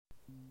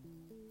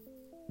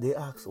They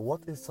ask,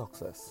 what is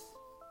success?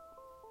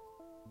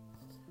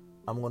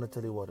 I'm going to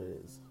tell you what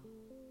it is.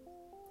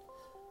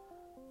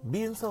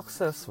 Being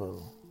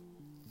successful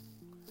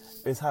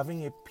is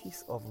having a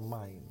peace of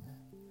mind,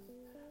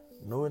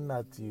 knowing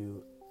that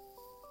you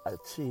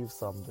achieve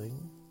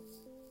something,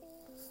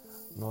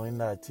 knowing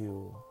that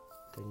you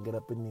can get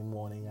up in the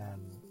morning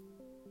and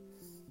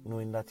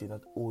knowing that you're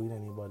not owing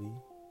anybody,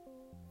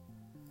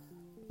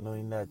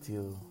 knowing that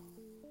you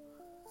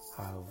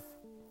have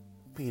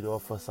paid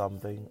off for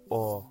something,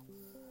 or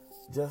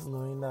just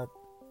knowing that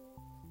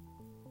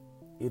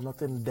you're not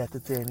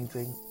indebted to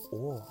anything,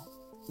 or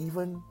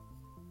even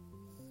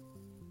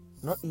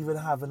not even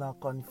having a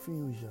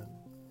confusion.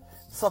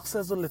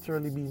 Success will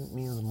literally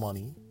means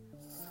money.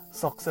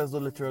 Success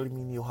will literally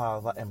mean you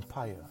have an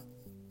empire.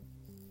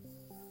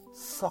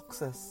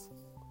 Success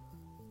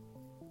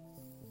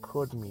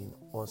could mean,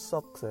 or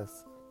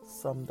success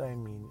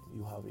sometimes mean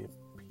you have a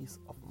peace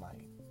of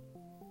mind.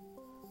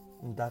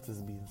 And that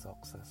is being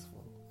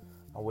successful.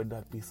 And with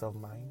that peace of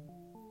mind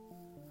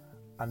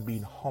and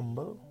being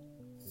humble,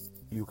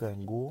 you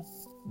can go,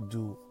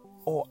 do,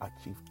 or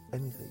achieve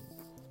anything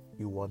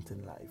you want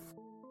in life.